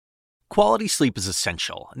Quality sleep is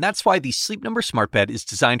essential, and that's why the Sleep Number Smart Bed is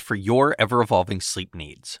designed for your ever-evolving sleep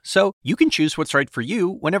needs. So you can choose what's right for you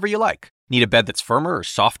whenever you like. Need a bed that's firmer or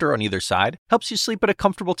softer on either side? Helps you sleep at a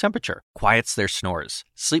comfortable temperature, quiets their snores.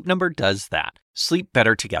 Sleep Number does that. Sleep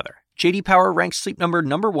better together. J.D. Power ranks Sleep Number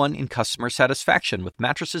 #1 in customer satisfaction with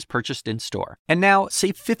mattresses purchased in-store. And now,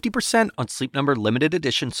 save 50% on Sleep Number limited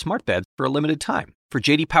edition smart beds for a limited time. For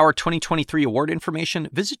J.D. Power 2023 award information,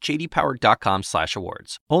 visit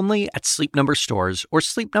jdpower.com/awards. Only at Sleep Number stores or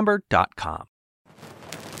sleepnumber.com.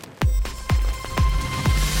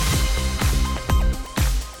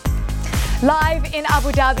 Live in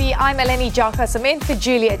Abu Dhabi, I'm Eleni Jarkas. I'm in for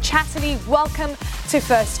Julia Chatterley. Welcome to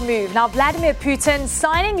First Move. Now, Vladimir Putin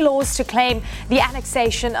signing laws to claim the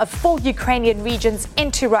annexation of 4 Ukrainian regions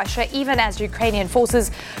into Russia, even as Ukrainian forces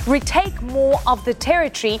retake more of the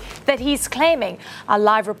territory that he's claiming. Our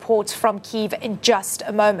live report from Kyiv in just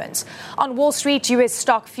a moment. On Wall Street, US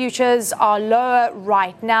stock futures are lower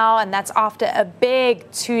right now, and that's after a big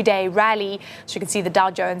 2-day rally. So you can see the Dow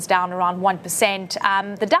Jones down around 1%.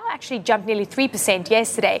 The Dow actually jumped nearly 3%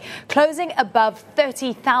 yesterday, closing above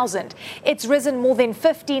 30,000. It's risen more than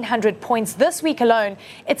 1,500 points this week alone.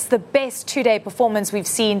 It's the best 2-day performance we've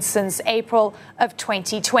seen since April of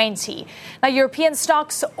 2020. Now, European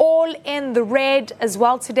stocks all in the red as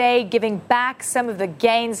well today, giving back some of the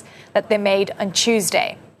gains that they made on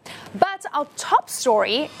Tuesday. But our top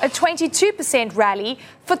story, a 22% rally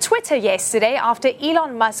for Twitter yesterday after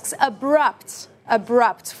Elon Musk's abrupt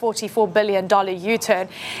 $44 billion U-turn.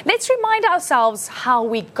 Let's remind ourselves how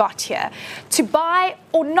we got here. To buy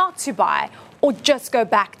or not to buy, or just go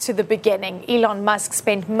back to the beginning. Elon Musk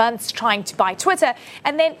spent months trying to buy Twitter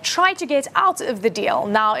and then tried to get out of the deal.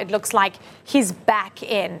 Now it looks like he's back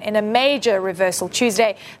in. In a major reversal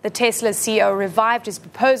Tuesday, the Tesla CEO revived his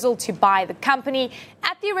proposal to buy the company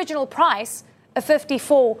at the original price of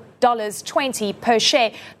 $54.20 per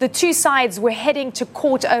share. The two sides were heading to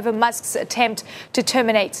court over Musk's attempt to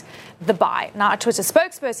terminate the buy. Now, a Twitter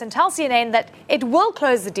spokesperson tells CNN that it will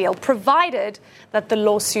close the deal provided that the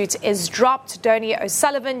lawsuit is dropped. Donny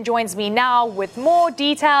O'Sullivan joins me now with more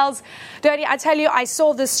details. Donny, I tell you, I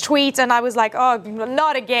saw this tweet and I was like, oh,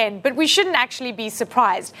 not again. But we shouldn't actually be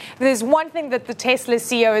surprised. There's one thing that the Tesla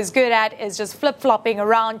CEO is good at is just flip-flopping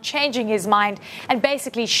around, changing his mind and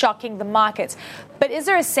basically shocking the markets. But is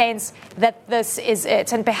there a sense that this is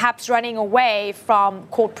it and perhaps running away from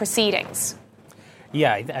court proceedings?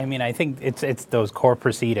 Yeah, I mean, I think it's those court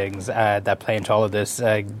proceedings that play into all of this.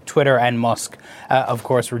 Twitter and Musk, of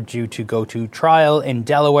course, were due to go to trial in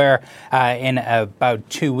Delaware in about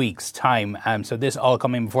 2 weeks' time. So this all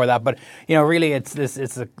coming before that. But, you know, really it's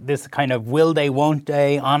this kind of will they, won't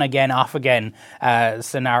they, on again, off again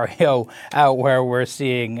scenario where we're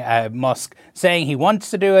seeing Musk saying he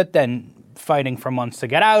wants to do it, then fighting for months to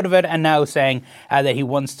get out of it, and now saying that he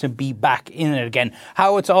wants to be back in it again.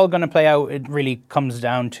 How it's all going to play out, it really comes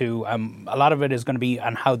down to a lot of it is going to be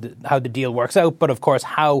on how the deal works out, but of course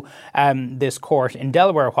how this court in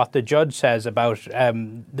Delaware, what the judge says about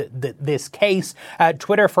this case.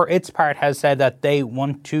 Twitter, for its part, has said that they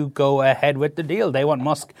want to go ahead with the deal. They want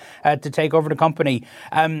Musk to take over the company.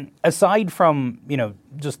 Aside from, you know,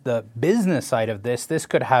 just the business side of this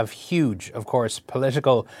could have huge, of course,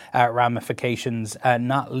 political ramifications,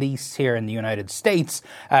 not least here in the United States.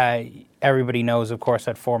 Everybody knows, of course,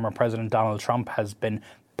 that former President Donald Trump has been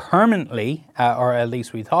permanently, or at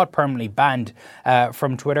least we thought permanently, banned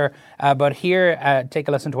from Twitter. But here, take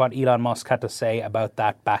a listen to what Elon Musk had to say about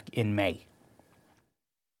that back in May.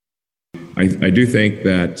 I do think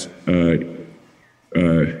that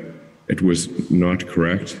it was not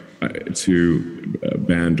correct to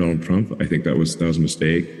ban Donald Trump. I think that was a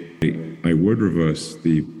mistake. I would reverse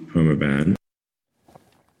the perma-ban.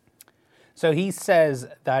 So he says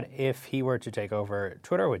that if he were to take over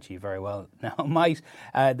Twitter, which he very well now might,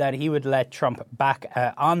 that he would let Trump back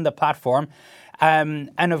on the platform.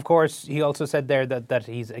 And of course, he also said there that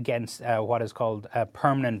he's against what is called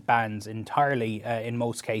permanent bans entirely in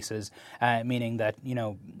most cases, meaning that, you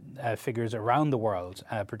know, figures around the world,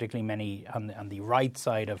 particularly many on the on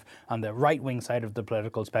the right-wing side of the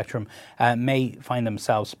political spectrum, may find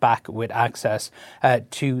themselves back with access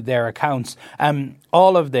to their accounts.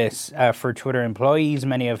 All of this for Twitter employees,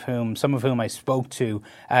 some of whom I spoke to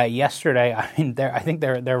yesterday. I mean, I think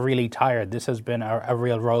they're really tired. This has been a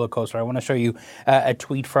real roller coaster. I want to show you a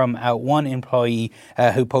tweet from one employee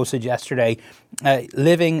who posted yesterday.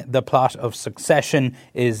 Living the plot of succession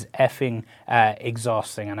is effing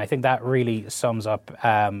exhausting. And I think that really sums up,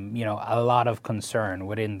 a lot of concern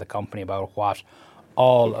within the company about what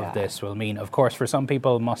all of this will mean. Of course, for some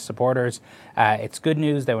people, Musk supporters, it's good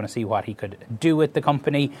news. They want to see what he could do with the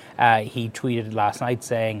company. He tweeted last night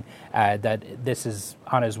saying that this is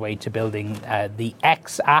on his way to building the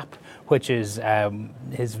X app, which is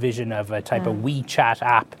his vision of a type of WeChat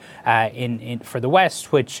app for the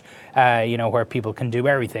West, which, where people can do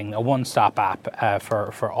everything, a one-stop app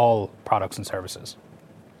for all products and services.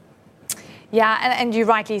 Yeah, and you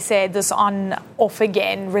rightly said this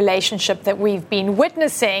on-off-again relationship that we've been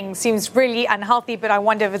witnessing seems really unhealthy, but I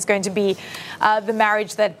wonder if it's going to be the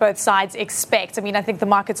marriage that both sides expect. I mean, I think the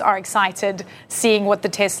markets are excited seeing what the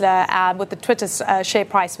Tesla, what the Twitter share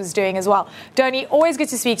price was doing as well. Donny, always good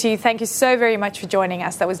to speak to you. Thank you so very much for joining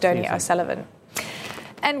us. That was Donny O'Sullivan.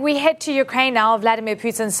 And we head to Ukraine now. Vladimir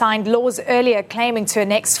Putin signed laws earlier claiming to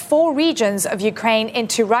annex 4 regions of Ukraine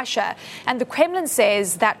into Russia. And the Kremlin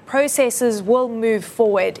says that processes will move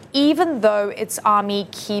forward, even though its army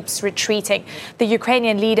keeps retreating. The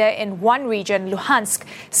Ukrainian leader in one region, Luhansk,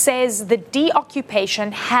 says the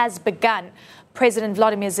deoccupation has begun. President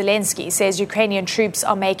Volodymyr Zelensky says Ukrainian troops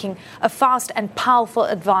are making a fast and powerful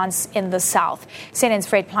advance in the south. CNN's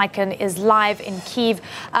Fred Pleitgen is live in Kyiv.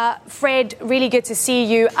 Fred, really good to see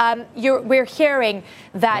you. We're hearing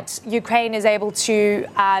that Ukraine is able to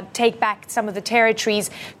take back some of the territories.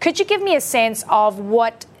 Could you give me a sense of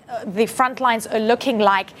what the front lines are looking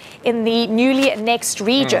like in the newly annexed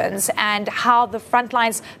regions and how the front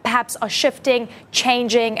lines perhaps are shifting,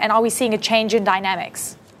 changing, and are we seeing a change in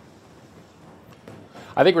dynamics?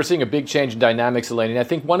 I think we're seeing a big change in dynamics, Elaine. And I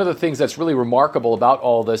think one of the things that's really remarkable about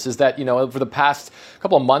all this is that, over the past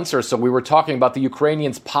couple of months or so, we were talking about the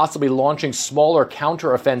Ukrainians possibly launching smaller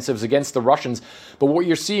counteroffensives against the Russians. But what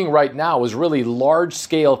you're seeing right now is really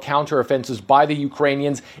large-scale counteroffensives by the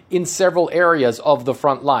Ukrainians in several areas of the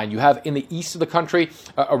front line. You have in the east of the country,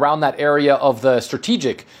 around that area of the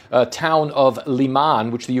strategic town of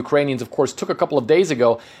Liman, which the Ukrainians, of course, took a couple of days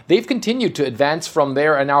ago. They've continued to advance from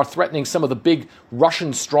there and now are threatening some of the big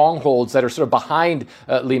Russian strongholds that are sort of behind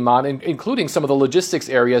Liman, including some of the logistics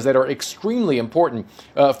areas that are extremely important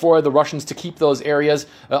for the Russians to keep those areas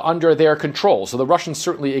under their control. So the Russians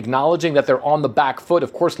certainly acknowledging that they're on the back foot.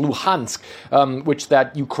 Of course, Luhansk, which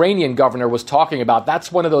that Ukrainian governor was talking about,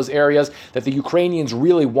 that's one of those areas that the Ukrainians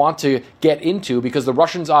really want to get into because the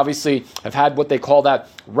Russians obviously have had what they call that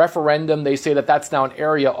referendum. They say that that's now an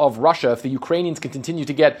area of Russia. If the Ukrainians can continue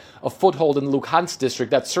to get a foothold in the Luhansk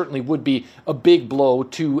district, that certainly would be a big blow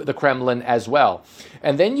to the Kremlin as well.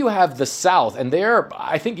 And then you have the south, and there,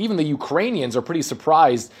 I think even the Ukrainians are pretty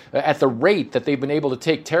surprised at the rate that they've been able to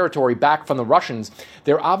take territory back from the Russians.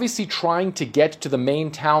 They're obviously trying to get to the main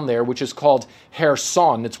town there, which is called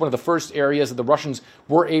Kherson. It's one of the first areas that the Russians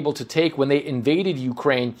were able to take when they invaded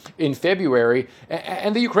Ukraine in February.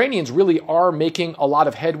 And the Ukrainians really are making a lot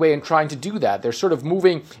of headway in trying to do that. They're sort of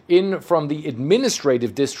moving in from the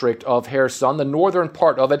administrative district of Kherson, the northern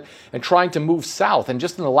part of it, and trying to move south. And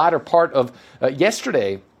just in the latter part of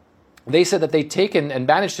yesterday, they said that they'd taken and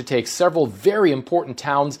managed to take several very important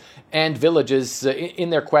towns and villages in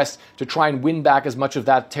their quest to try and win back as much of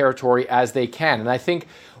that territory as they can. And I think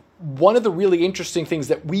one of the really interesting things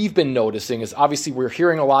that we've been noticing is obviously we're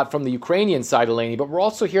hearing a lot from the Ukrainian side, Eleni, but we're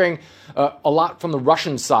also hearing a lot from the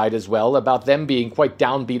Russian side as well about them being quite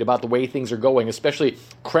downbeat about the way things are going, especially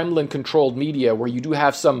Kremlin-controlled media, where you do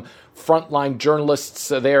have some frontline journalists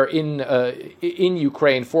there in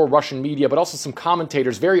Ukraine for Russian media, but also some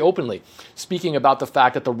commentators very openly speaking about the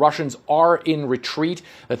fact that the Russians are in retreat,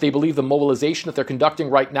 that they believe the mobilization that they're conducting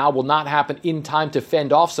right now will not happen in time to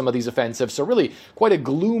fend off some of these offensives. So really quite a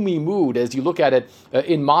gloomy mood as you look at it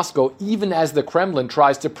in Moscow, even as the Kremlin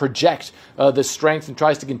tries to project the strength and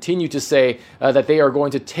tries to continue to say that they are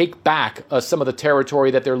going to take back some of the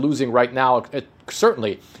territory that they're losing right now.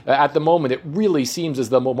 Certainly, at the moment, it really seems as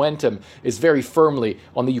the momentum is very firmly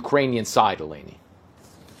on the Ukrainian side, Eleni.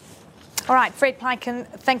 All right, Fred Pleitgen,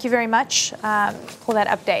 thank you very much for that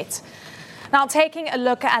update. Now, taking a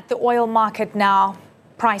look at the oil market now,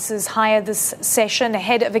 prices higher this session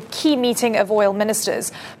ahead of a key meeting of oil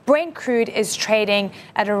ministers. Brent crude is trading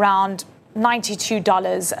at around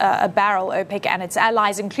 $92 a barrel. OPEC and its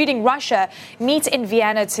allies, including Russia, meet in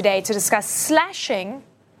Vienna today to discuss slashing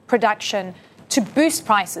production to boost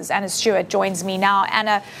prices. Anna Stewart joins me now.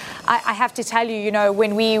 Anna, I have to tell you,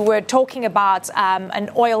 when we were talking about an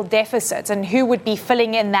oil deficit and who would be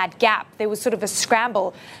filling in that gap, there was sort of a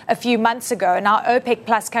scramble a few months ago. Now, OPEC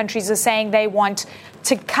plus countries are saying they want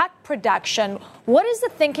to cut production. What is the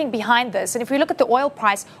thinking behind this? And if we look at the oil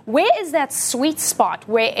price, where is that sweet spot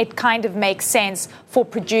where it kind of makes sense for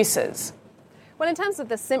producers? Well, in terms of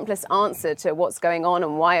the simplest answer to what's going on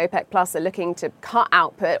and why OPEC Plus are looking to cut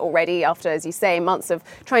output already after, as you say, months of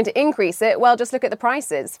trying to increase it, well, just look at the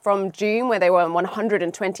prices. From June, where they were on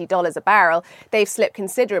 $120 a barrel, they've slipped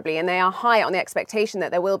considerably, and they are high on the expectation that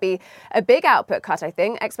there will be a big output cut, I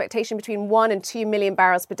think, expectation between 1 and 2 million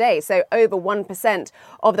barrels per day, so over 1%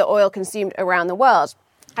 of the oil consumed around the world.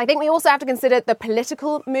 I think we also have to consider the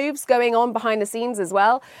political moves going on behind the scenes as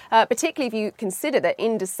well, particularly if you consider that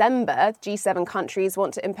in December, G7 countries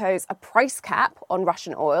want to impose a price cap on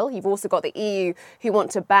Russian oil. You've also got the EU who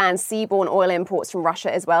want to ban seaborne oil imports from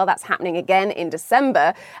Russia as well. That's happening again in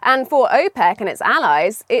December. And for OPEC and its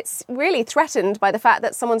allies, it's really threatened by the fact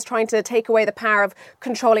that someone's trying to take away the power of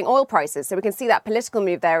controlling oil prices. So we can see that political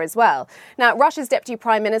move there as well. Now, Russia's Deputy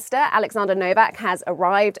Prime Minister, Alexander Novak, has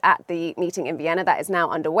arrived at the meeting in Vienna that is now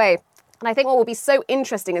underway. And I think what will be so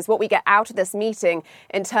interesting is what we get out of this meeting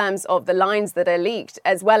in terms of the lines that are leaked,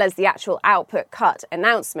 as well as the actual output cut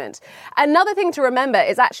announcement. Another thing to remember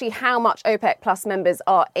is actually how much OPEC Plus members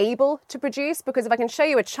are able to produce, because if I can show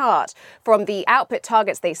you a chart from the output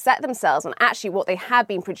targets they set themselves and actually what they have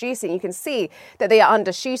been producing, you can see that they are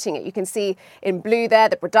undershooting it. You can see in blue there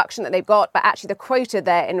the production that they've got, but actually the quota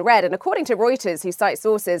there in red. And according to Reuters, who cite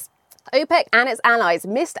sources, OPEC and its allies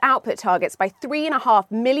missed output targets by 3.5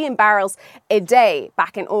 million barrels a day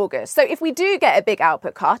back in August. So if we do get a big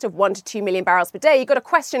output cut of 1 to 2 million barrels per day, you've got to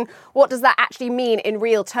question what does that actually mean in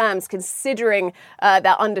real terms, considering they're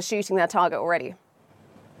undershooting their target already.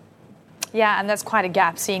 Yeah, and that's quite a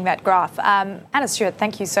gap, seeing that graph. Anna Stewart,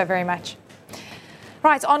 thank you so very much.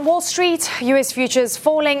 Right, on Wall Street, US futures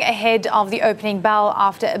falling ahead of the opening bell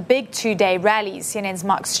after a big two-day rally. CNN's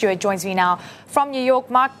Mark Stewart joins me now from New York.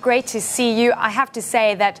 Mark, great to see you. I have to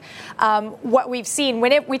say that what we've seen,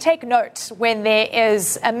 whenever we take note when there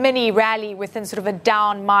is a mini rally within sort of a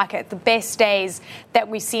down market, the best days that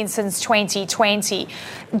we've seen since 2020.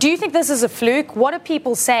 Do you think this is a fluke? What are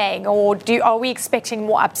people saying, or are we expecting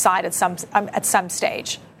more upside at some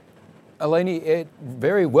stage? Eleni, it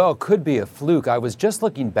very well could be a fluke. I was just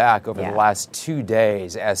looking back over the last 2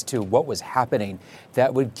 days as to what was happening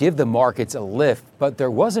that would give the markets a lift, but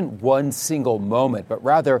there wasn't one single moment, but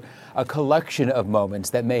rather a collection of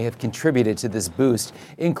moments that may have contributed to this boost,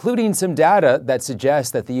 including some data that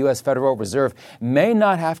suggests that the U.S. Federal Reserve may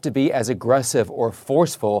not have to be as aggressive or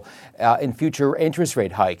forceful in future interest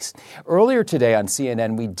rate hikes. Earlier today on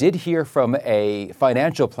CNN, we did hear from a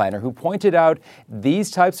financial planner who pointed out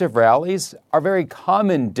these types of rallies are very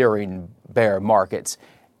common during bear markets.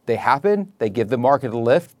 They happen, they give the market a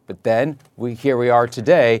lift, but then here we are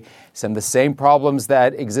today, some of the same problems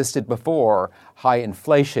that existed before, high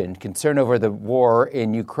inflation, concern over the war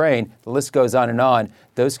in Ukraine, the list goes on and on.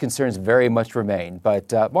 Those concerns very much remain.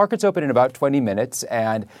 But markets open in about 20 minutes,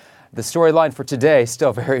 and the storyline for today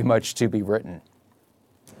still very much to be written.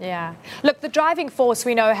 Yeah. Look, the driving force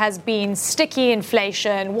we know has been sticky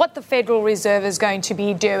inflation, what the Federal Reserve is going to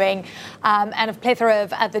be doing, and a plethora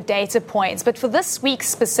of other data points. But for this week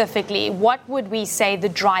specifically, what would we say the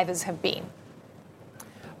drivers have been?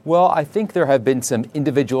 Well, I think there have been some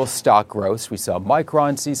individual stock growths. We saw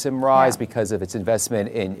Micron see some rise because of its investment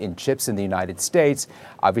in chips in the United States.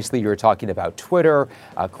 Obviously, you were talking about Twitter.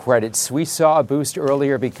 Credit Suisse saw a boost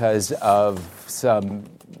earlier because of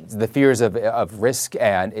the fears of risk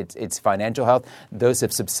and its financial health. Those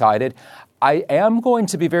have subsided. I am going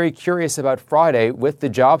to be very curious about Friday with the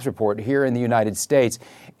jobs report here in the United States.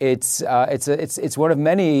 It's one of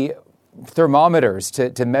many thermometers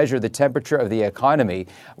to measure the temperature of the economy.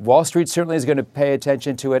 Wall Street certainly is going to pay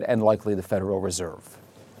attention to it, and likely the Federal Reserve.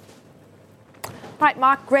 Right,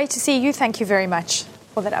 Mark, great to see you. Thank you very much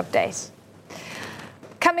for that update.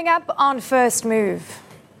 Coming up on First Move.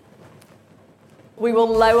 We will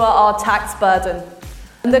lower our tax burden.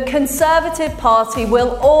 The Conservative Party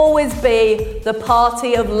will always be the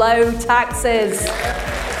party of low taxes.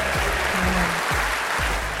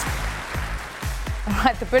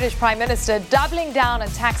 Right, the British Prime Minister doubling down on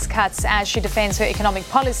tax cuts as she defends her economic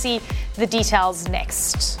policy. The details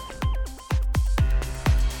next.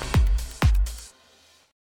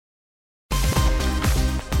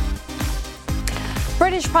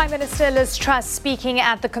 British Prime Minister Liz Truss speaking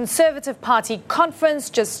at the Conservative Party conference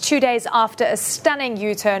just 2 days after a stunning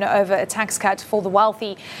U-turn over a tax cut for the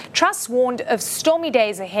wealthy. Truss warned of stormy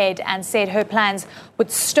days ahead and said her plans would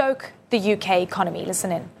stoke the UK economy.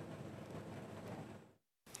 Listen in.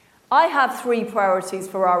 I have 3 priorities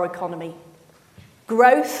for our economy: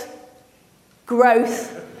 growth,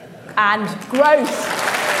 growth, and growth.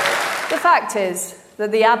 The fact is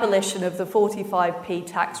that the abolition of the 45p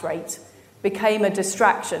tax rate became a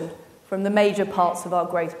distraction from the major parts of our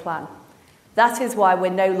growth plan. That is why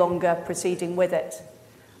we're no longer proceeding with it.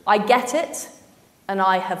 I get it, and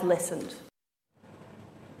I have listened.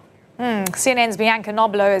 CNN's Bianca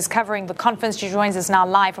Noblo is covering the conference. She joins us now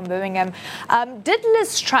live from Birmingham. Did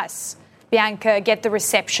Liz Truss, Bianca, get the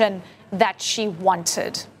reception that she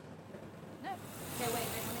wanted? No. Okay, wait.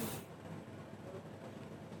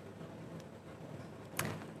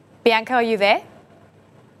 Bianca, are you there?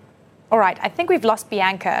 All right, I think we've lost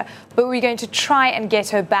Bianca, but we're going to try and get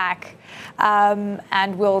her back,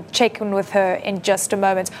 and we'll check in with her in just a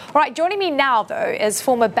moment. All right, joining me now, though, is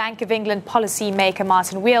former Bank of England policymaker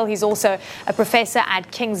Martin Weale. He's also a professor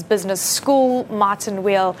at King's Business School. Martin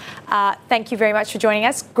Weale, thank you very much for joining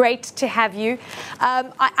us. Great to have you.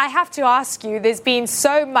 I have to ask you, there's been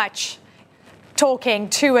so much talking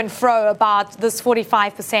to and fro about this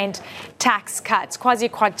 45% tax cut. Kwasi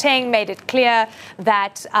Kwarteng made it clear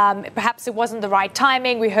that perhaps it wasn't the right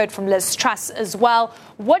timing. We heard from Liz Truss as well.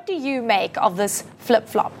 What do you make of this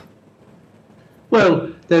flip-flop?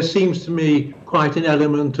 Well, there seems to me quite an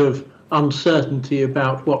element of uncertainty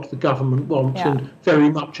about what the government wants, and very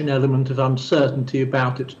much an element of uncertainty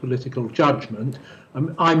about its political judgment.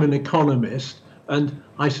 I'm an economist, and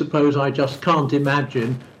I suppose I just can't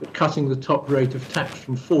imagine that cutting the top rate of tax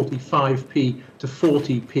from 45p to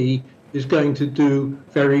 40p is going to do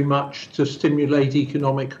very much to stimulate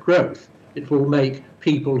economic growth. It will make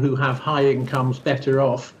people who have high incomes better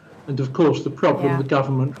off. And of course, the problem the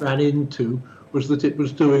government ran into was that it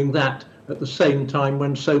was doing that at the same time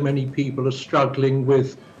when so many people are struggling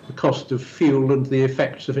with the cost of fuel and the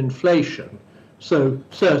effects of inflation. So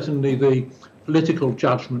certainly the political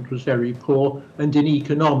judgment was very poor, and in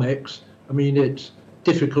economics, I mean, it's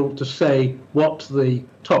difficult to say what the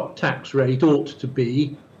top tax rate ought to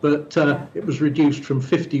be, but it was reduced from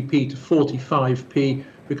 50p to 45p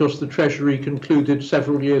because the Treasury concluded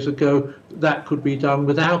several years ago that could be done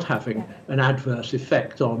without having an adverse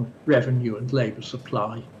effect on revenue and labour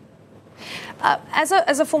supply. As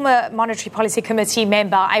a former Monetary Policy Committee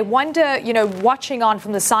member, I wonder, watching on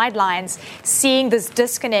from the sidelines, seeing this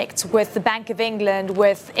disconnect with the Bank of England,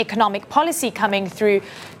 with economic policy coming through,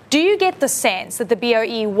 do you get the sense that the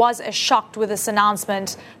BOE was as shocked with this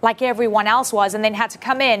announcement like everyone else was, and then had to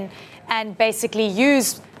come in and basically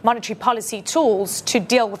use monetary policy tools to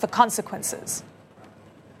deal with the consequences?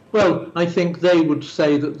 Well, I think they would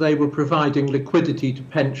say that they were providing liquidity to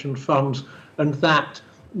pension funds, and that,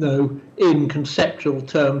 in conceptual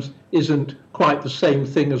terms, isn't quite the same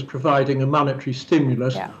thing as providing a monetary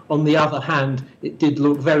stimulus. On the other hand, it did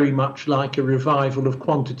look very much like a revival of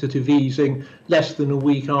quantitative easing less than a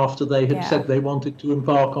week after they had said they wanted to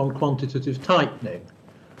embark on quantitative tightening.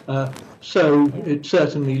 So it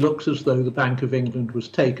certainly looks as though the Bank of England was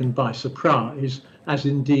taken by surprise, as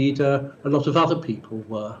indeed a lot of other people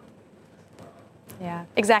were. Yeah,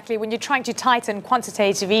 exactly. When you're trying to tighten,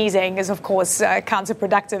 quantitative easing is, of course,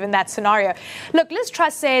 counterproductive in that scenario. Look, Liz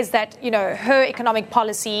Truss says that, her economic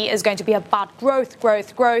policy is going to be about growth.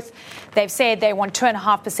 They've said they want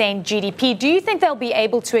 2.5% GDP. Do you think they'll be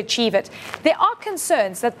able to achieve it? There are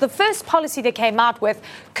concerns that the first policy they came out with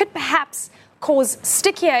could perhaps cause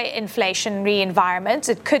stickier inflationary environment.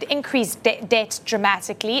 It could increase debt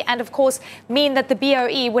dramatically and, of course, mean that the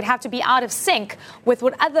BOE would have to be out of sync with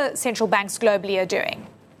what other central banks globally are doing.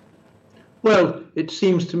 Well, it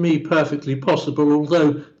seems to me perfectly possible,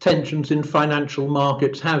 although tensions in financial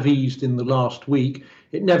markets have eased in the last week.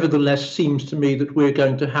 It nevertheless seems to me that we're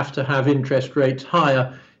going to have interest rates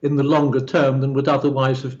higher in the longer term than would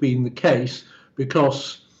otherwise have been the case,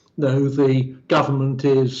 because the government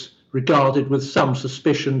is regarded with some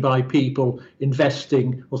suspicion by people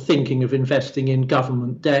investing or thinking of investing in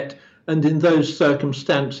government debt. And in those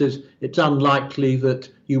circumstances, it's unlikely that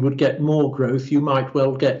you would get more growth. You might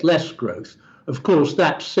well get less growth. Of course,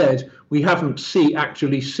 that said, we haven't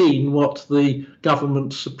actually seen what the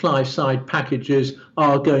government's supply side packages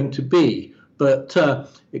are going to be. But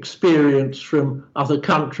experience from other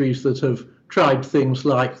countries that have tried things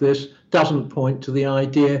like this doesn't point to the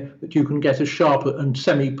idea that you can get a sharp and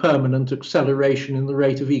semi-permanent acceleration in the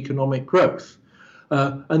rate of economic growth.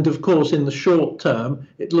 And of course, in the short term,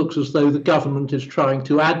 it looks as though the government is trying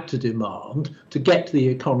to add to demand to get the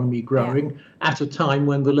economy growing at a time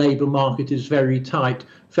when the labour market is very tight,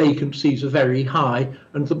 vacancies are very high,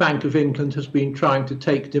 and the Bank of England has been trying to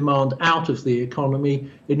take demand out of the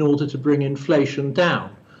economy in order to bring inflation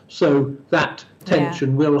down. So that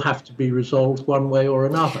tension will have to be resolved one way or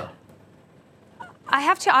another. I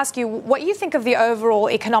have to ask you what you think of the overall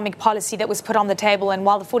economic policy that was put on the table. And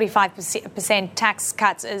while the 45% tax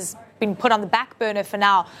cuts is been put on the back burner for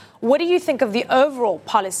now. What do you think of the overall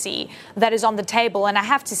policy that is on the table? And I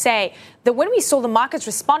have to say that when we saw the markets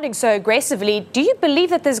responding so aggressively, do you believe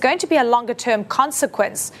that there's going to be a longer-term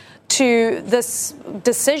consequence to this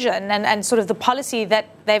decision and sort of the policy that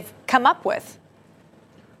they've come up with?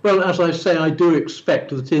 Well, as I say, I do expect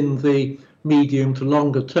that in the medium to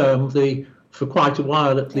longer term, for quite a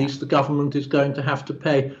while at least, the government is going to have to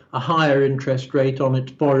pay a higher interest rate on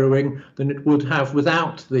its borrowing than it would have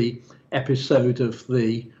without the episode of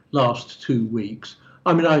the last 2 weeks.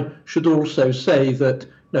 I mean, I should also say that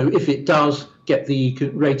if it does get the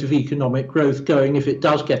rate of economic growth going, if it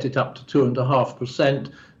does get it up to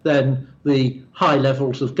 2.5%, then the high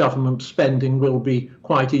levels of government spending will be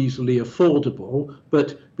quite easily affordable.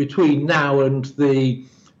 But between now and the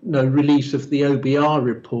release of the OBR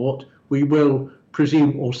report, we will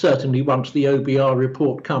presume, or certainly once the OBR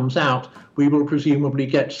report comes out, we will presumably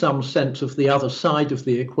get some sense of the other side of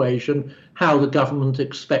the equation, how the government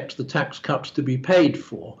expects the tax cuts to be paid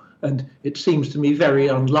for. And it seems to me very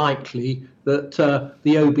unlikely that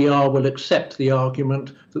the OBR will accept the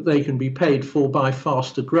argument that they can be paid for by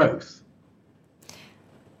faster growth.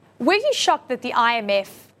 Were you shocked that the IMF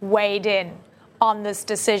weighed in on this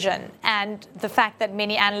decision and the fact that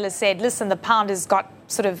many analysts said, listen, the pound has got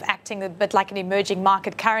sort of acting a bit like an emerging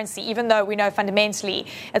market currency, even though we know fundamentally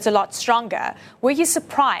it's a lot stronger? Were you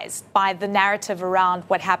surprised by the narrative around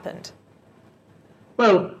what happened?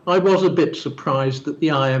 Well, I was a bit surprised that the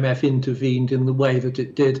IMF intervened in the way that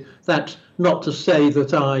it did. That's not to say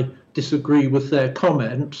that I disagree with their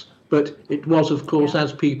comments, but it was, of course,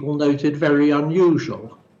 as people noted, very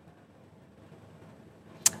unusual.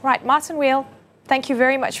 Right, Martin Weale, thank you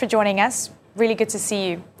very much for joining us. Really good to see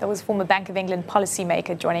you. That was former Bank of England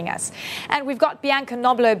policymaker joining us. And we've got Bianca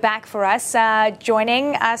Noblo back for us,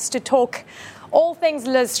 joining us to talk all things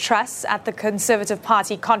Liz Truss at the Conservative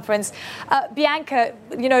Party conference. Bianca,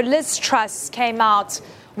 Liz Truss came out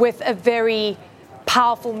with a very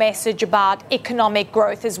powerful message about economic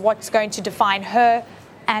growth is what's going to define her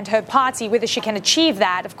and her party. Whether she can achieve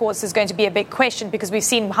that, of course, is going to be a big question because we've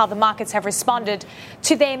seen how the markets have responded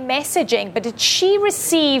to their messaging. But did she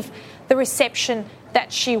receive the reception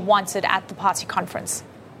that she wanted at the party conference?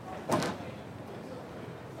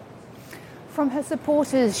 From her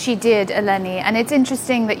supporters, she did, Eleni, and it's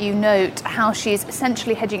interesting that you note how she's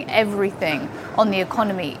essentially hedging everything on the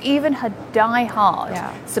economy. Even her die-hard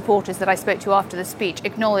supporters that I spoke to after the speech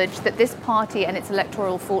acknowledged that this party and its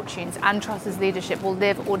electoral fortunes and Truss's leadership will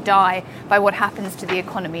live or die by what happens to the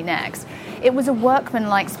economy next. It was a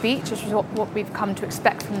workmanlike speech, which is what we've come to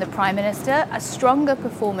expect from the Prime Minister, a stronger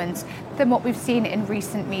performance than what we've seen in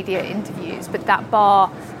recent media interviews, but that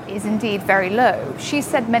bar is indeed very low. She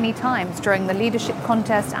said many times during the leadership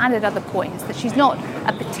contest and at other points that she's not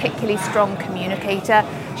a particularly strong communicator.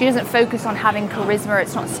 She doesn't focus on having charisma.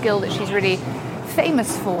 It's not a skill that she's really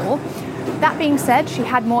famous for. That being said, she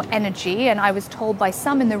had more energy, and I was told by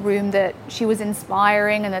some in the room that she was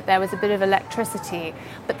inspiring and that there was a bit of electricity.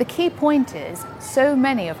 But the key point is, so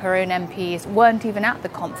many of her own MPs weren't even at the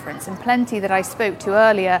conference, and plenty that I spoke to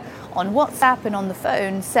earlier on WhatsApp and on the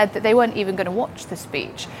phone said that they weren't even going to watch the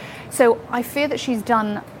speech. So I fear that she's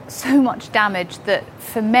done so much damage that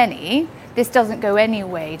for many, this doesn't go any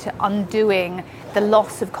way to undoing the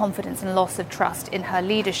loss of confidence and loss of trust in her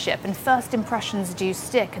leadership. And first impressions do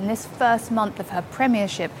stick. And this first month of her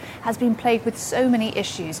premiership has been plagued with so many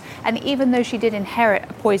issues. And even though she did inherit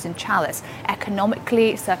a poisoned chalice,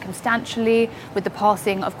 economically, circumstantially, with the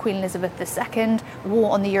passing of Queen Elizabeth II,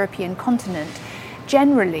 war on the European continent,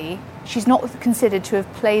 generally, she's not considered to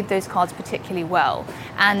have played those cards particularly well.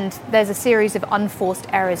 And there's a series of unforced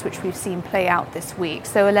errors which we've seen play out this week.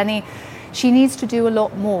 So, Eleni, she needs to do a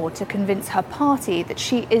lot more to convince her party that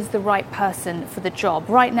she is the right person for the job.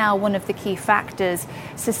 Right now, one of the key factors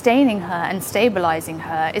sustaining her and stabilising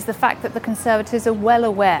her is the fact that the Conservatives are well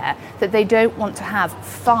aware that they don't want to have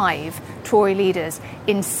 5 Tory leaders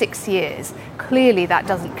in 6 years. Clearly, that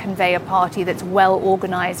doesn't convey a party that's well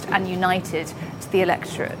organised and united to the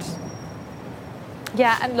electorate.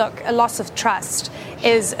 Yeah, and look, a loss of trust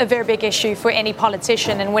is a very big issue for any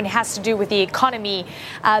politician, and when it has to do with the economy,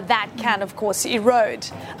 that can, of course, erode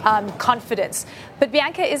confidence. But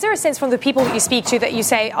Bianca, is there a sense from the people that you speak to that you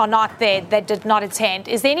say are not there, that did not attend?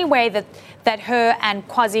 Is there any way that her and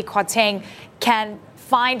Kwasi Kwarteng can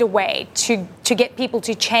find a way to get people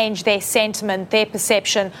to change their sentiment, their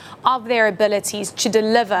perception of their abilities to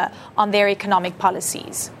deliver on their economic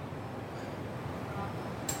policies?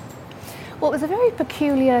 Well, it was a very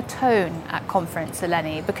peculiar tone at conference,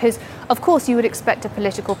 Eleni, because, of course, you would expect a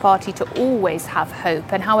political party to always have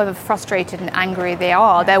hope, and however frustrated and angry they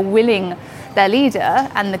are, they're willing their leader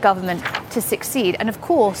and the government to succeed. And, of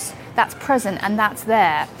course, that's present and that's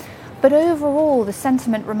there. But overall, the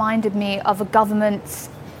sentiment reminded me of a government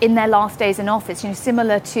in their last days in office,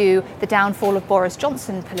 similar to the downfall of Boris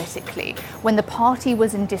Johnson politically. When the party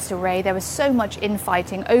was in disarray, there was so much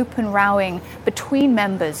infighting, open rowing between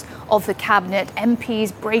members of the cabinet,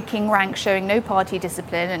 MPs breaking ranks, showing no party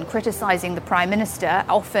discipline and criticising the Prime Minister,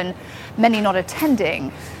 often many not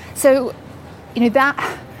attending. So,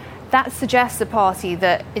 that suggests a party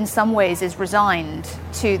that in some ways is resigned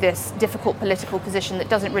to this difficult political position, that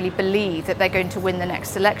doesn't really believe that they're going to win the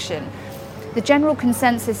next election. The general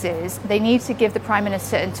consensus is they need to give the Prime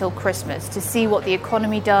Minister until Christmas to see what the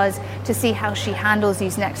economy does, to see how she handles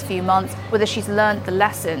these next few months, whether she's learned the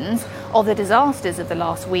lessons of the disasters of the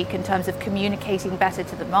last week in terms of communicating better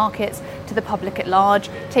to the markets, to the public at large,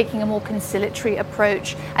 taking a more conciliatory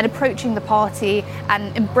approach and approaching the party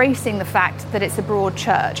and embracing the fact that it's a broad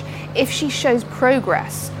church. If she shows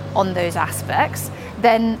progress on those aspects,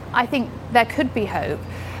 then I think there could be hope.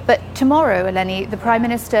 But tomorrow, Eleni, the Prime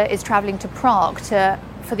Minister is travelling to Prague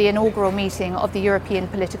for the inaugural meeting of the European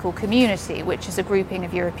Political Community, which is a grouping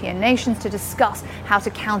of European nations to discuss how to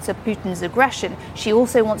counter Putin's aggression. She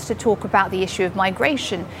also wants to talk about the issue of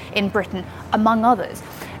migration in Britain, among others.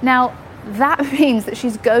 Now, that means that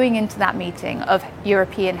she's going into that meeting of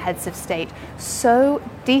European heads of state so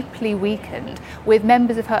deeply weakened, with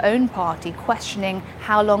members of her own party questioning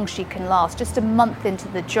how long she can last, just a month into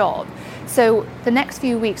the job. So the next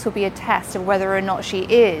few weeks will be a test of whether or not she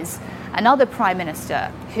is another Prime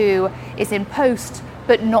Minister who is in post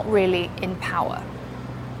but not really in power.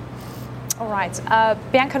 All right.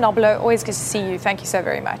 Bianca Noblo, always good to see you. Thank you so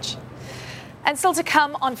very much. And still to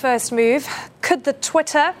come on First Move, could the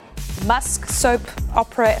Twitter Musk soap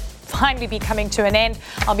opera finally be coming to an end?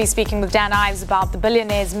 I'll be speaking with Dan Ives about the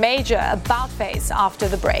billionaire's major about phase after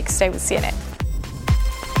the break. Stay with CNN.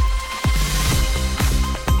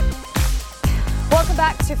 Welcome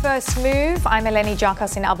back to First Move. I'm Eleni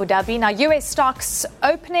Jakas in Abu Dhabi. Now, US stocks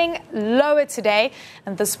opening lower today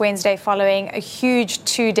and this Wednesday following a huge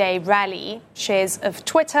two-day rally. Shares of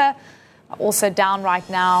Twitter are also down right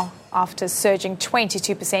now after surging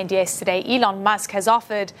 22% yesterday. Elon Musk has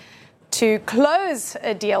offered to close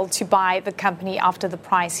a deal to buy the company after the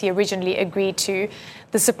price he originally agreed to.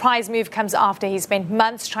 The surprise move comes after he spent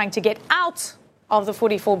months trying to get out of the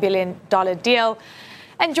 $44 billion deal.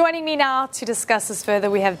 And joining me now to discuss this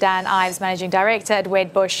further, we have Dan Ives, Managing Director at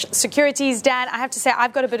Wedbush Securities. Dan, I have to say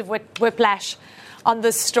I've got a bit of whiplash on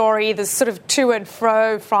this story, this sort of to and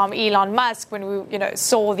fro from Elon Musk when we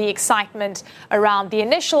saw the excitement around the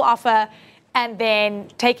initial offer and then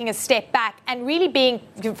taking a step back and really being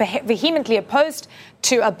vehemently opposed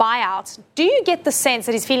to a buyout. Do you get the sense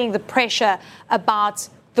that he's feeling the pressure about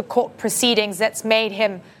the court proceedings that's made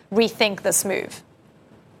him rethink this move?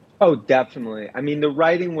 Oh, definitely. I mean, the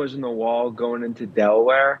writing was on the wall going into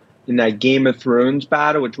Delaware in that Game of Thrones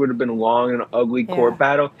battle, which would have been a long and ugly court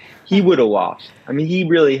battle. He would have lost. I mean, he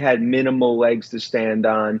really had minimal legs to stand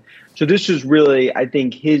on. So this was really, I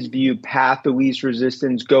think, his view, path of least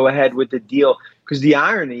resistance, go ahead with the deal. Because the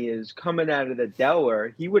irony is, coming out of the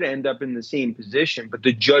Delaware, he would end up in the same position, but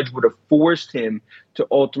the judge would have forced him to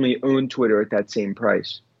ultimately own Twitter at that same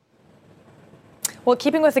price. Well,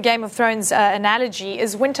 keeping with the Game of Thrones analogy,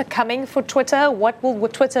 is winter coming for Twitter? What will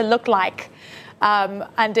Twitter look like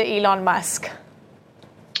under Elon Musk?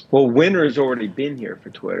 Well, winter has already been here for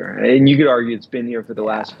Twitter. And you could argue it's been here for the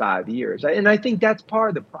last 5 years. And I think that's part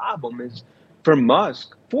of the problem is for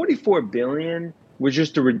Musk, $44 billion was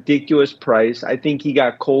just a ridiculous price. I think he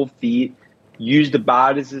got cold feet, used the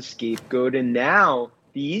bot as a scapegoat, and now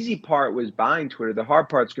the easy part was buying Twitter. The hard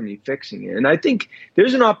part's going to be fixing it. And I think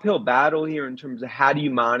there's an uphill battle here in terms of how do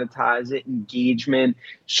you monetize it, engagement,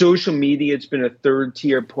 social media. It's been a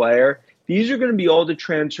third-tier player. These are going to be all the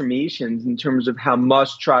transformations in terms of how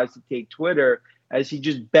Musk tries to take Twitter as he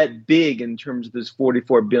just bet big in terms of this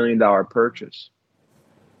 $44 billion purchase.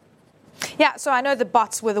 Yeah, so I know the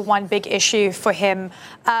bots were the one big issue for him.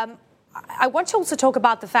 I want to also talk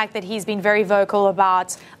about the fact that he's been very vocal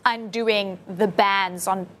about undoing the bans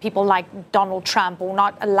on people like Donald Trump or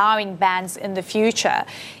not allowing bans in the future.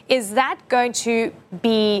 Is that going to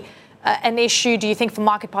be an issue, do you think, for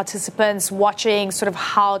market participants watching sort of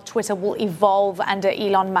how Twitter will evolve under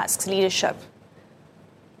Elon Musk's leadership?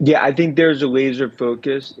 Yeah, I think there's a laser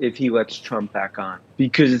focus if he lets Trump back on,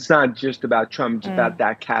 because it's not just about Trump, it's about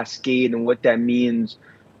that cascade and what that means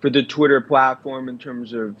for the Twitter platform in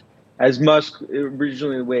terms of as Musk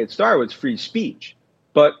originally, the way it started was free speech.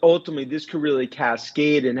 But ultimately, this could really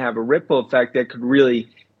cascade and have a ripple effect that could really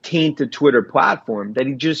taint the Twitter platform that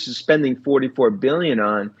he just is spending $44 billion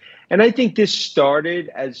on. And I think this started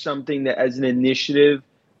as something that as an initiative,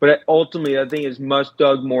 but ultimately, I think as Musk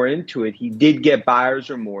dug more into it, he did get buyer's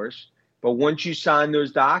remorse. But once you sign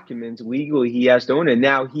those documents legally, he has to own it.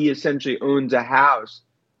 Now he essentially owns a house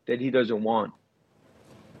that he doesn't want.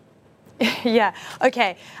 Yeah.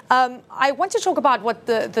 Okay. I want to talk about what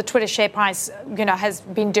the Twitter share price, has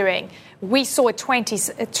been doing. We saw a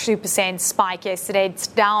 22% spike yesterday. It's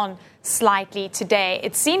down slightly today.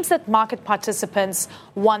 It seems that market participants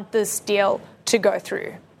want this deal to go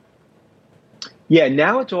through. Yeah,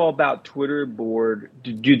 now it's all about Twitter board.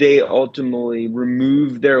 Do they ultimately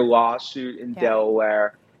remove their lawsuit in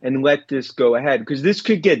Delaware and let this go ahead? Because this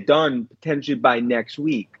could get done potentially by next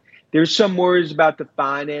week. There's some worries about the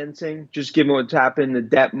financing, just given what's happened in the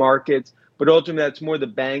debt markets. But ultimately, that's more the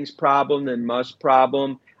bank's problem than Musk's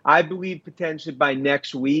problem. I believe potentially by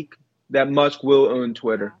next week that Musk will own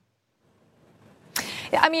Twitter.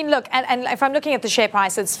 I mean, look, and if I'm looking at the share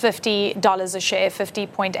price, it's $50 a share,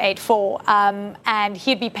 50.84, and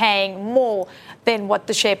he'd be paying more than what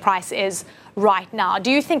the share price is right now.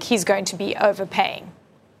 Do you think he's going to be overpaying?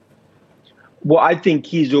 Well, I think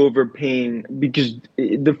he's overpaying because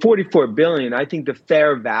the $44 billion, I think the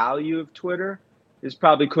fair value of Twitter is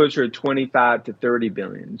probably closer to 25 to 30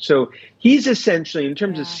 billion. So he's essentially, in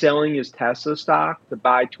terms of selling his Tesla stock to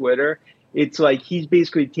buy Twitter, it's like he's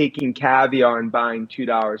basically taking caviar and buying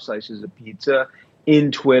 $2 slices of pizza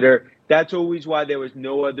in Twitter. That's always why there was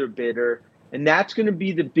no other bidder. And that's going to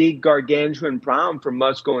be the big gargantuan problem for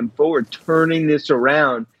Musk going forward, turning this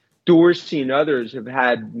around. Dorsey and others have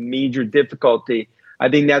had major difficulty. I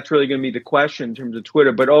think that's really going to be the question in terms of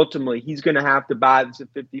Twitter. But ultimately, he's going to have to buy this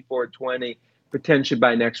at $54.20, potentially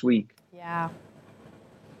by next week. Yeah.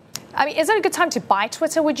 I mean, is it a good time to buy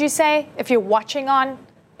Twitter, would you say, if you're watching on,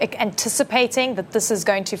 anticipating that this is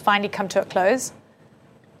going to finally come to a close?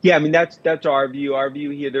 Yeah, I mean, that's our view. Our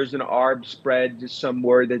view here, there's an ARB spread, just some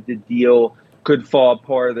word that the deal could fall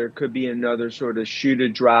apart. There could be another sort of shoe to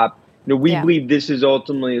drop. We believe this is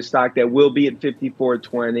ultimately a stock that will be at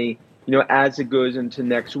 $54.20, as it goes into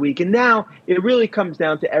next week. And now it really comes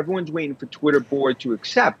down to everyone's waiting for Twitter board to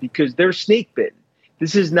accept because they're snake bitten.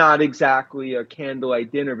 This is not exactly a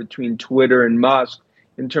candlelight dinner between Twitter and Musk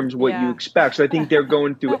in terms of what you expect. So I think they're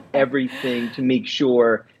going through everything to make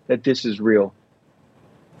sure that this is real.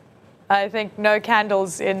 I think no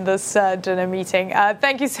candles in this dinner meeting.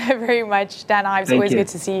 Thank you so very much, Dan Ives. Thank Always you. good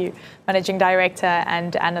to see you, Managing Director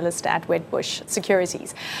and Analyst at Wedbush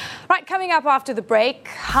Securities. Right, coming up after the break,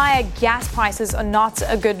 higher gas prices are not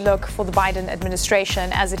a good look for the Biden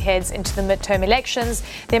administration as it heads into the midterm elections.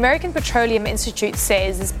 The American Petroleum Institute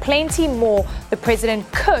says there's plenty more the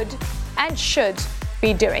president could and should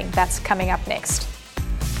be doing. That's coming up next.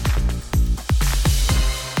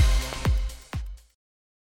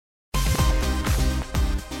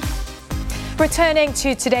 Returning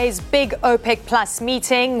to today's big OPEC Plus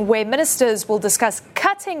meeting where ministers will discuss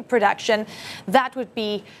cutting production, that would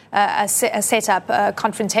be a setup, a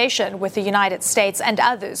confrontation with the United States and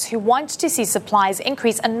others who want to see supplies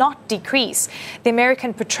increase and not decrease. The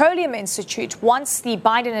American Petroleum Institute wants the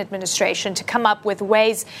Biden administration to come up with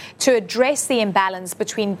ways to address the imbalance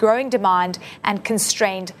between growing demand and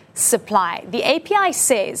constrained supply. The API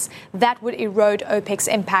says that would erode OPEC's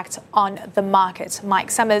impact on the market.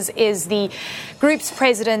 Mike Summers is the group's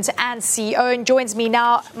president and CEO and joins me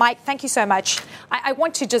now. Mike, thank you so much. I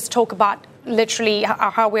want to just talk about literally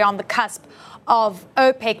how we're on the cusp of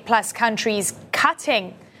OPEC plus countries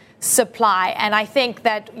cutting supply. And I think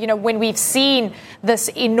that, when we've seen this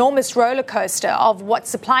enormous roller coaster of what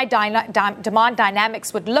supply demand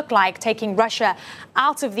dynamics would look like, taking Russia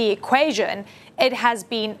out of the equation, it has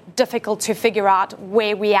been difficult to figure out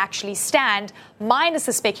where we actually stand, minus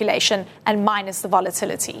the speculation and minus the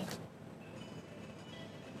volatility.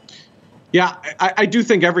 Yeah, I do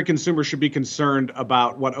think every consumer should be concerned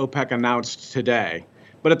about what OPEC announced today.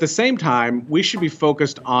 But at the same time, we should be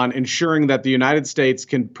focused on ensuring that the United States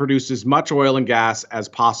can produce as much oil and gas as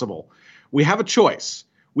possible. We have a choice.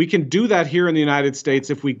 We can do that here in the United States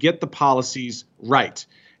if we get the policies right.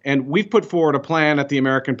 And we've put forward a plan at the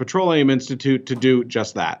American Petroleum Institute to do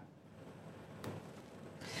just that.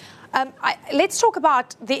 Let's talk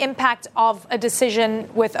about the impact of a decision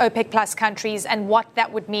with OPEC plus countries and what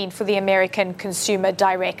that would mean for the American consumer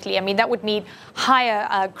directly. I mean, that would mean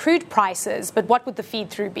higher crude prices, but what would the feed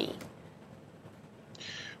through be?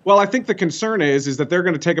 Well, I think the concern is that they're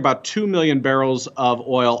going to take about 2 million barrels of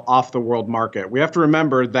oil off the world market. We have to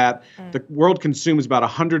remember that the world consumes about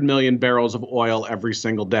 100 million barrels of oil every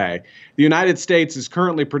single day. The United States is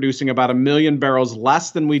currently producing about 1 million barrels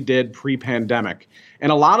less than we did pre-pandemic.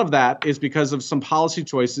 And a lot of that is because of some policy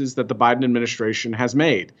choices that the Biden administration has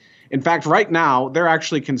made. In fact, right now, they're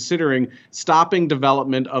actually considering stopping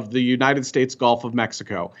development of the United States Gulf of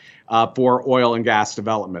Mexico for oil and gas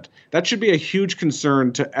development. That should be a huge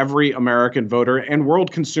concern to every American voter and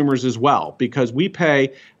world consumers as well, because we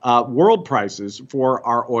pay world prices for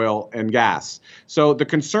our oil and gas. So the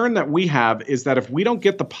concern that we have is that if we don't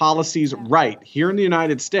get the policies right here in the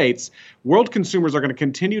United States, world consumers are going to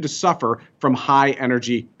continue to suffer from high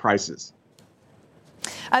energy prices.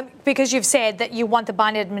 Because you've said that you want the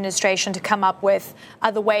Biden administration to come up with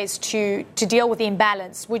other ways to deal with the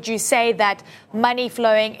imbalance, would you say that money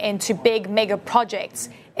flowing into big mega projects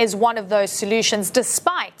is one of those solutions,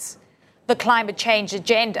 despite the climate change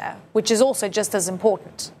agenda, which is also just as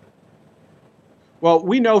important? Well,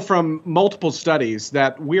 we know from multiple studies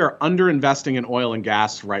that we are underinvesting in oil and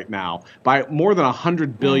gas right now by more than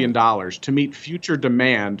 $100 billion to meet future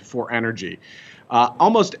demand for energy.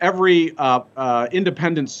 Almost every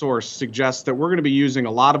independent source suggests that we're going to be using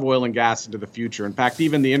a lot of oil and gas into the future. In fact,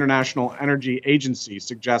 even the International Energy Agency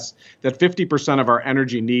suggests that 50% of our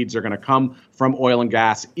energy needs are going to come from oil and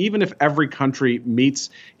gas, even if every country meets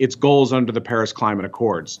its goals under the Paris Climate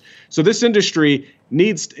Accords. So this industry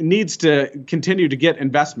needs to continue to get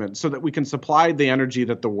investment so that we can supply the energy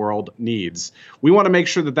that the world needs. We want to make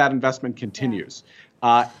sure that that investment continues.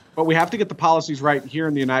 But we have to get the policies right here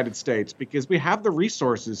in the United States, because we have the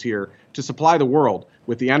resources here to supply the world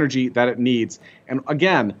with the energy that it needs. And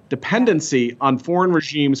again, dependency on foreign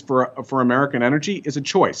regimes for American energy is a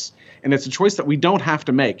choice. And it's a choice that we don't have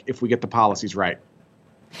to make if we get the policies right.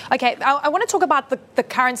 Okay, I want to talk about the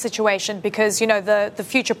current situation, because, you know, the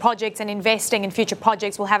future projects and investing in future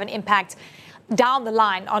projects will have an impact down the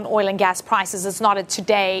line on oil and gas prices. It's not a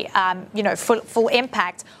today, full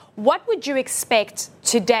impact. What would you expect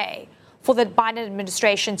today for the Biden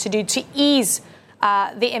administration to do to ease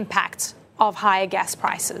the impact of higher gas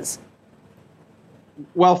prices?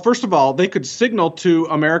 Well, first of all, they could signal to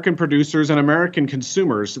American producers and American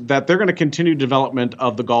consumers that they're going to continue development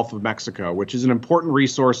of the Gulf of Mexico, which is an important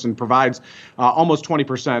resource and provides almost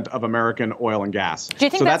 20% of American oil and gas. Do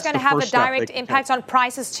you think that's going to have a direct impact on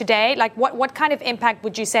prices today? Like, what kind of impact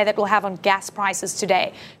would you say that will have on gas prices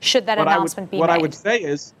today, should that announcement be made? What I would say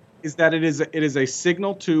is that it is a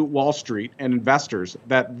signal to Wall Street and investors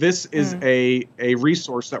that this is a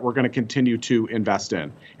resource that we're going to continue to invest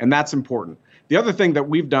in. And that's important. The other thing that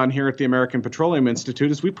we've done here at the American Petroleum Institute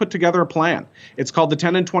is we put together a plan. It's called the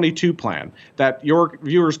 10 and 22 plan that your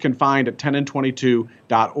viewers can find at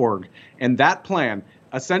 10and22.org. And that plan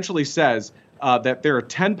essentially says that there are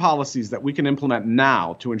 10 policies that we can implement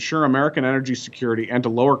now to ensure American energy security and to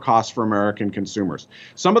lower costs for American consumers.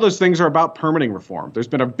 Some of those things are about permitting reform. There's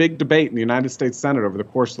been a big debate in the United States Senate over the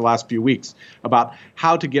course of the last few weeks about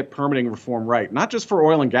how to get permitting reform right, not just for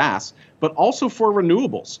oil and gas, but also for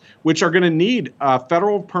renewables, which are going to need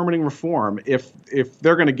federal permitting reform if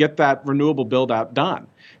they're going to get that renewable build-out done.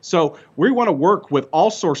 So we want to work with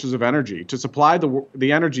all sources of energy to supply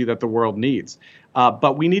the energy that the world needs.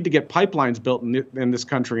 But we need to get pipelines built in this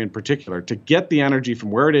country in particular to get the energy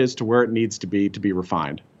from where it is to where it needs to be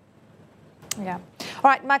refined. Yeah.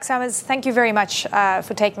 All right, Mark Summers, thank you very much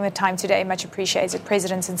for taking the time today. Much appreciated.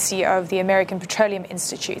 President and CEO of the American Petroleum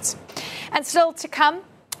Institute. And still to come,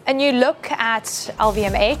 a new look at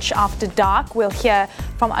LVMH after dark. We'll hear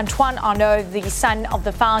from Antoine Arnault, the son of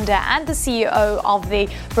the founder and the CEO of the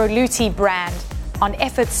Weale brand, on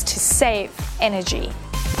efforts to save energy.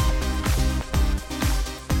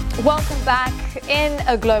 Welcome back. In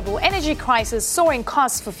a global energy crisis, soaring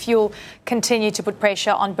costs for fuel continue to put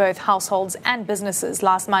pressure on both households and businesses.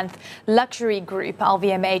 Last month, luxury group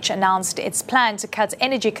LVMH announced its plan to cut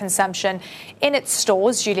energy consumption in its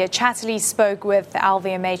stores. Julia Chatterley spoke with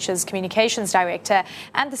LVMH's communications director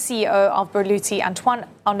and the CEO of Weale, Antoine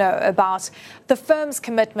Arnault, about the firm's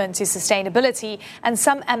commitment to sustainability and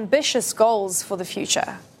some ambitious goals for the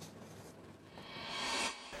future.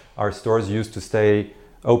 Our stores used to stay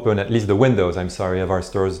open, at least the windows, of our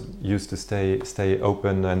stores used to stay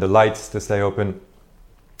open, and the lights to stay open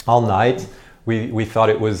all night. We thought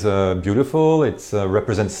it was beautiful. It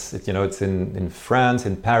represents, it's in France,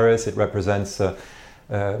 in Paris. It represents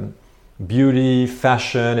beauty,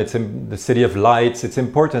 fashion. It's in the city of lights. It's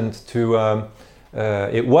important to.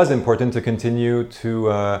 It was important to continue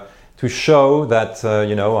to show that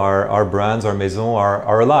our brands, our maisons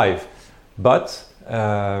are alive, but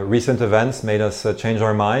recent events made us change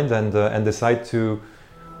our mind and decide to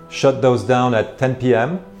shut those down at 10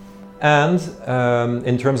 p.m. And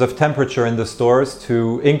in terms of temperature in the stores,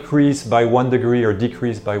 to increase by 1 degree or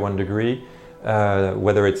decrease by 1 degree,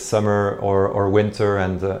 whether it's summer or winter,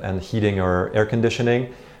 and heating or air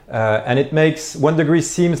conditioning. And it makes 1 degree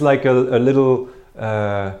seems like a little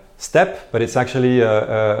step, but it's actually,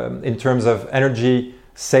 in terms of energy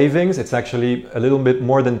savings, it's actually a little bit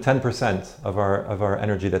more than 10% of our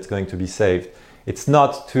energy that's going to be saved. It's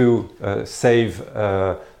not to save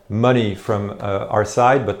money from our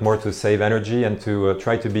side, but more to save energy and to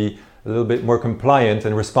try to be a little bit more compliant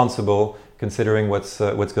and responsible, considering what's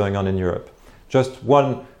going on in Europe. Just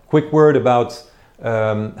one quick word about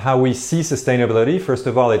how we see sustainability. First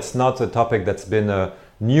of all, it's not a topic that's been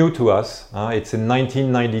new to us. It's in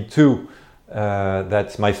 1992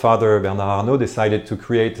 that my father, Bernard Arnault, decided to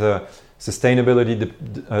create a sustainability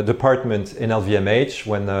department in LVMH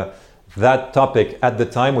when that topic at the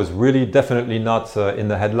time was really definitely not in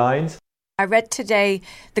the headlines. I read today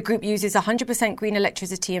the group uses 100% green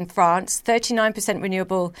electricity in France, 39%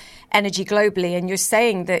 renewable energy globally, and you're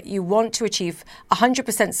saying that you want to achieve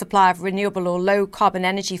 100% supply of renewable or low carbon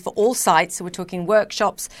energy for all sites, so we're talking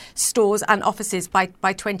workshops, stores and offices by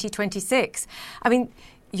 2026. I mean,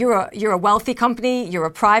 you're a wealthy company, you're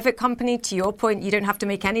a private company. To your point, you don't have to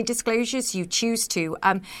make any disclosures, you choose to.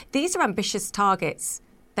 These are ambitious targets.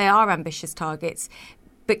 They are ambitious targets.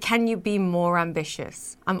 But can you be more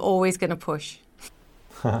ambitious? I'm always going to push.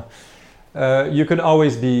 You can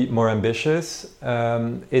always be more ambitious.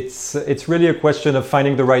 It's really a question of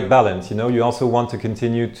finding the right balance. You know, you also want to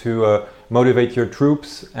continue to motivate your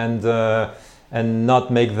troops and not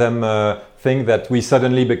make them think that we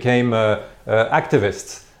suddenly became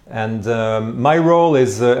activists. And my role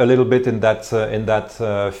is a little bit in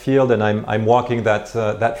that field, and I'm walking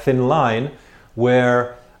that thin line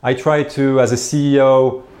where I try to, as a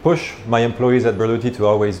CEO, push my employees at Berluti to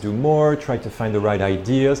always do more, try to find the right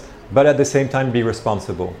ideas, but at the same time be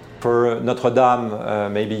responsible. For Notre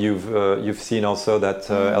Dame, maybe you've seen also that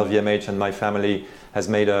LVMH and my family has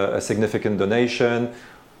made a significant donation.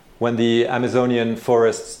 When the Amazonian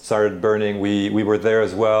forests started burning, we were there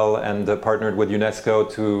as well and partnered with UNESCO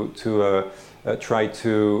to try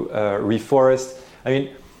to reforest. I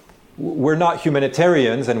mean, we're not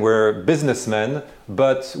humanitarians and we're businessmen,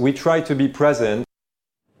 but we try to be present.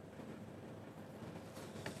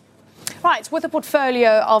 Right, with a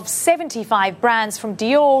portfolio of 75 brands from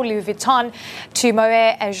Dior, Louis Vuitton to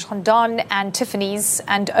Moet & Gendon and Tiffany's,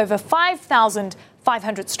 and over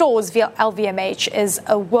 5,500 stores, LVMH is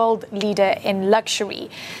a world leader in luxury.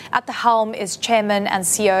 At the helm is Chairman and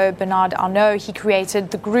CEO Bernard Arnault. He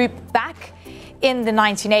created the group back in the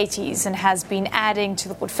 1980s and has been adding to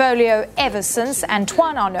the portfolio ever since.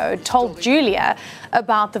 Antoine Arnault told Julia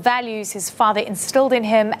about the values his father instilled in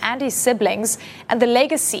him and his siblings and the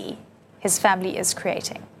legacy his family is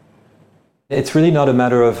creating. It's really not a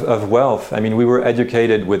matter of wealth. I mean, we were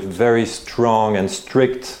educated with very strong and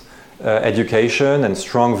strict education and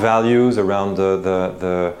strong values around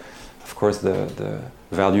of course, the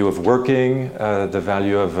value of working, the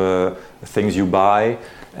value of things you buy.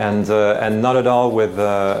 And not at all with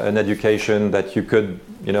an education that you could,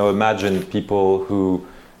 imagine people who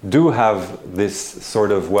do have this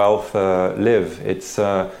sort of wealth live. It's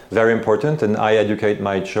very important, and I educate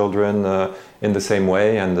my children in the same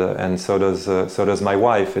way, and so does my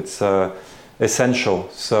wife. It's essential.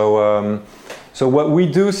 So what we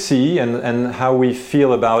do see and how we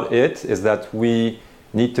feel about it is that we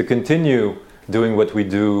need to continue doing what we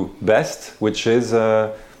do best, which is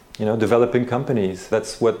developing companies.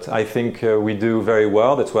 That's what I think we do very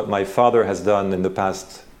well. That's what my father has done in the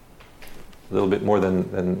past a little bit more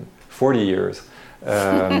than 40 years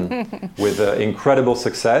with incredible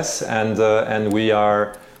success. And we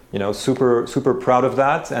are, super proud of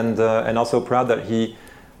that, and also proud that he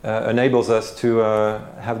enables us to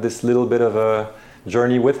have this little bit of a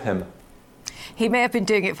journey with him. He may have been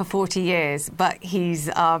doing it for 40 years, but he's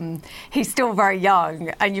still very young.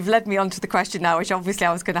 And you've led me on to the question now, which obviously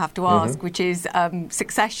I was going to have to ask, which is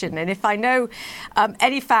succession. And if I know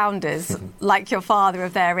any founders like your father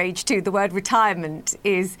of their age too, the word retirement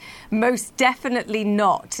is most definitely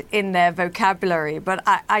not in their vocabulary. But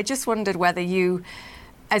I just wondered whether you,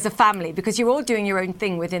 as a family, because you're all doing your own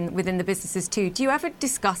thing within the businesses too, do you ever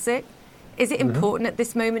discuss it? Is it important at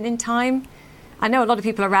this moment in time? I know a lot of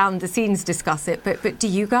people around the scenes discuss it, but do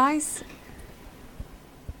you guys?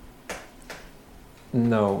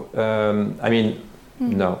 No.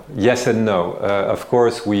 No. Yes and no. Of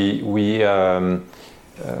course, we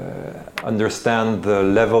understand the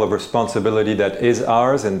level of responsibility that is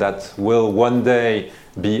ours and that will one day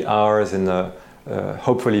be ours in a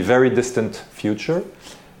hopefully very distant future.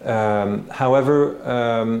 However,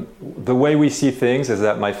 the way we see things is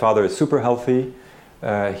that my father is super healthy.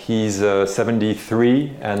 He's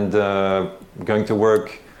 73 and going to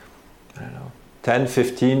work, I don't know, 10,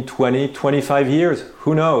 15, 20, 25 years.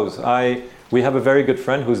 Who knows? We have a very good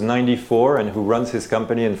friend who's 94 and who runs his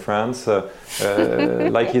company in France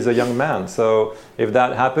like he's a young man. So if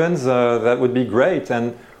that happens, that would be great.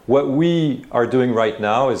 And what we are doing right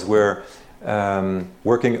now is we're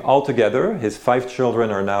working all together. His 5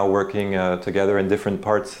 children are now working together in different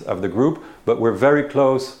parts of the group, but we're very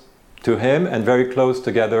close to him and very close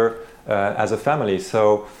together as a family.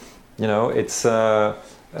 So, you know, it's a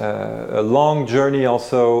long journey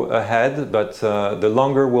also ahead, but the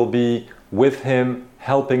longer we'll be with him,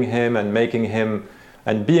 helping him and making him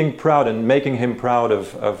and being proud and making him proud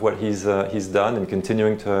of what he's done and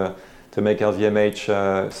continuing to make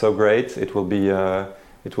LVMH so great, it will be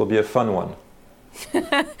a fun one.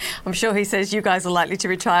 I'm sure he says you guys are likely to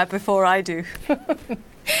retire before I do.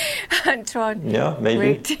 Antoine. Yeah,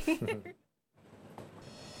 maybe.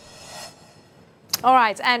 All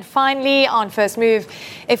right, and finally on First Move,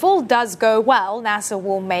 if all does go well, NASA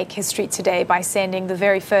will make history today by sending the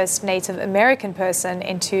very first Native American person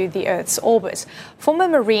into the Earth's orbit. Former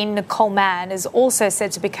Marine Nicole Mann is also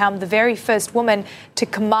said to become the very first woman to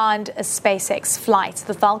command a SpaceX flight.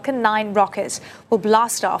 The Falcon 9 rocket will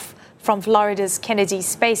blast off from Florida's Kennedy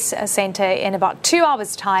Space Center in about 2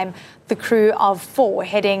 hours' time. The crew of 4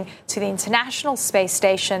 heading to the International Space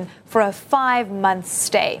Station for a 5-month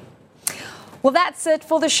stay. Well, that's it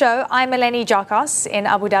for the show. I'm Eleni Giakos in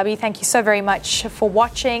Abu Dhabi. Thank you so very much for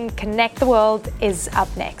watching. Connect the World is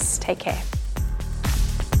up next. Take care.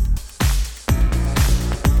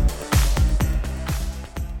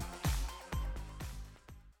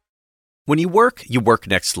 When you work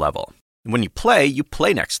next level. And when you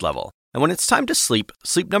play next level. And when it's time to sleep,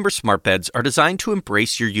 Sleep Number smart beds are designed to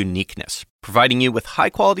embrace your uniqueness, providing you with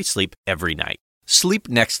high-quality sleep every night. Sleep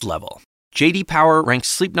next level. J.D. Power ranks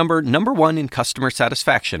Sleep Number #1 in customer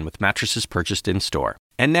satisfaction with mattresses purchased in-store.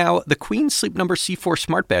 And now, the Queen Sleep Number C4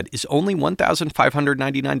 smart bed is only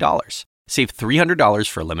 $1,599. Save $300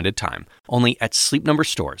 for a limited time, only at Sleep Number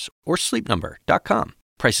stores or sleepnumber.com.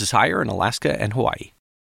 Prices higher in Alaska and Hawaii.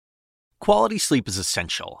 Quality sleep is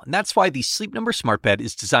essential, and that's why the Sleep Number smart bed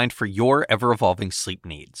is designed for your ever-evolving sleep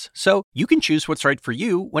needs. So you can choose what's right for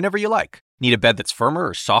you whenever you like. Need a bed that's firmer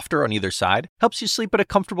or softer on either side? Helps you sleep at a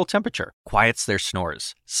comfortable temperature. Quiets their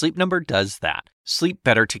snores. Sleep Number does that. Sleep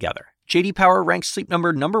better together. J.D. Power ranks Sleep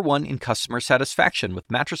Number #1 in customer satisfaction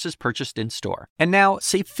with mattresses purchased in-store. And now,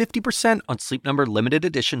 save 50% on Sleep Number limited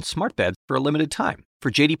edition smart beds for a limited time. For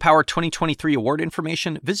J.D. Power 2023 award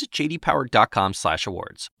information, visit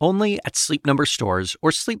jdpower.com/awards. Only at Sleep Number stores or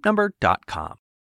sleepnumber.com.